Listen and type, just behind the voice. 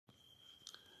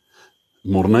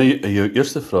Morney, jou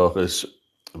eerste vraag is,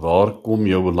 waar kom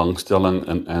jou belangstelling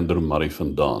in Andrew Murray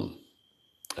vandaan?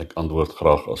 Ek antwoord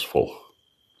graag as volg.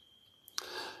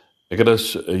 Ek het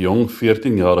as 'n jong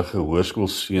 14-jarige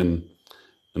hoërskoolseun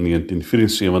in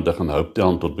 1974 in Hope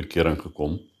Town tot bekering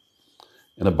gekom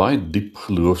en 'n baie diep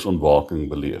geloofsontwaking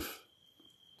beleef.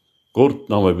 Kort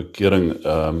na my bekering,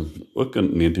 ook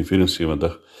in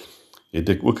 1974, het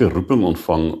ek ook 'n roeping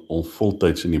ontvang om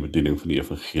voltyds in die bediening van die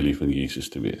evangelie van Jesus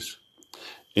te wees.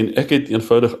 En ek het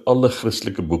eenvoudig alle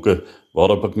Christelike boeke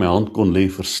waarop ek my hand kon lê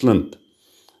verslind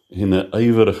en 'n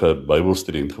ywerige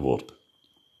Bybelstudent geword.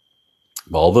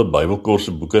 Behalwe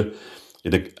Bybelkurse boeke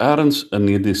het ek ergens in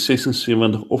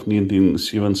 1976 of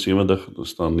 1977, daar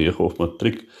staan 9 of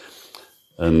matriek,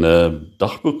 'n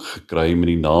dagboek gekry met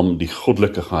die naam Die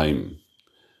Goddelike Geheim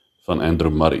van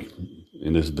Andrew Murray.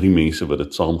 En dis 3 mense wat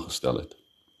dit saamgestel het.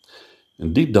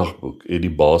 En die dagboek het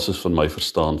die basis van my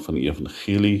verstaan van die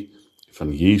evangelie,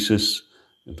 van Jesus,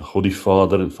 en van God die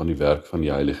Vader en van die werk van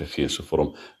die Heilige Gees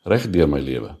gevorm, reg deur my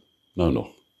lewe, nou nog.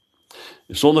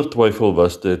 En sonder twyfel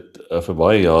was dit vir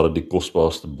baie jare die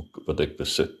kosbaarste boek wat ek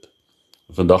besit.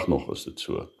 Vandag nog is dit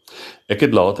so. Ek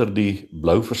het later die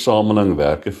blou versameling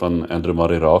werke van Andrew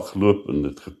Murray raak geloop en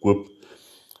dit gekoop.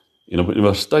 En op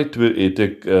universiteit het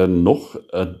ek nog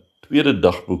 'n tweede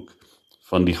dagboek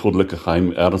van die Goddelike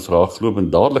Geheim ergens raak geloop en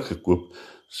dadelik gekoop,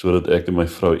 sodat ek en my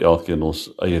vrou elkeen ons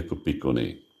eie kopie kon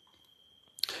hê.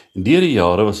 En deur die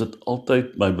jare was dit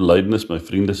altyd my belydenis, my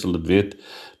vriende sal dit weet,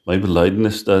 my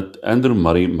belydenis dat Andrew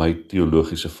Murray my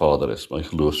teologiese vader is, my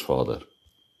geloofsvader.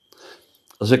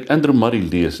 As ek Andrew Murray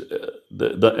lees,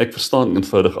 ek verstaan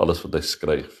eenvoudig alles wat hy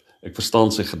skryf. Ek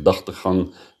verstaan sy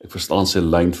gedagtegang, ek verstaan sy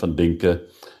lyn van denke,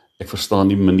 ek verstaan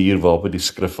die manier waarop hy die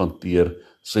skrif hanteer,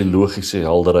 sy logiese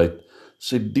helderheid,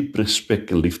 sy diep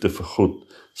respek en liefde vir God,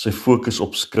 sy fokus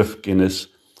op skrifkennis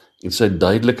en sy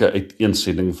duidelike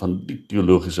uiteensetting van die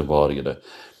teologiese waarhede.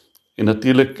 En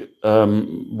natuurlik,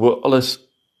 bo alles,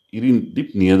 hierdie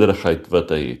diep nederigheid wat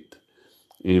hy het,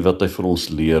 en wat hy vir ons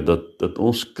leer, dat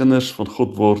ons kinders van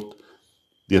God word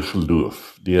deur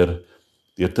geloof, deur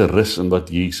te rus in wat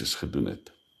Jesus gedoen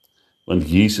het. Want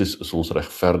Jesus is ons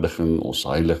regverdiging, ons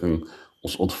heiliging,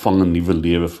 ons ontvang 'n nuwe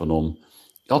lewe van hom,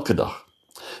 elke dag.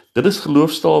 Dit is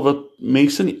geloofstaal wat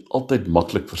mense nie altyd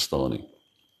maklik verstaan nie.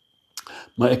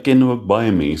 Maar ek ken ook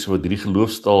baie mense wat hierdie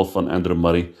geloofstaal van Andrew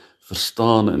Murray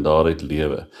verstaan en daaruit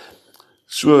lewe.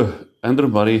 So, Andrew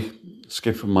Murray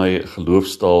skep vir my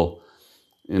geloofstaal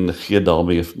en gee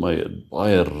daarmee vir my 'n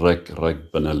baie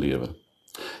ryk binnelewe.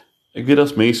 Ek weet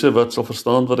daar's mense wat sal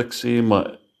verstaan wat ek sê,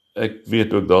 maar ek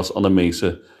weet ook daar's ander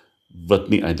mense wat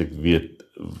nie eintlik weet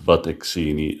wat ek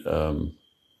sê nie,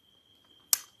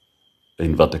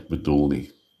 en wat ek bedoel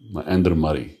nie. Maar Andrew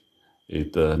Murray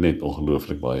het net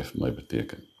ongelooflik baie vir my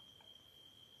beteken.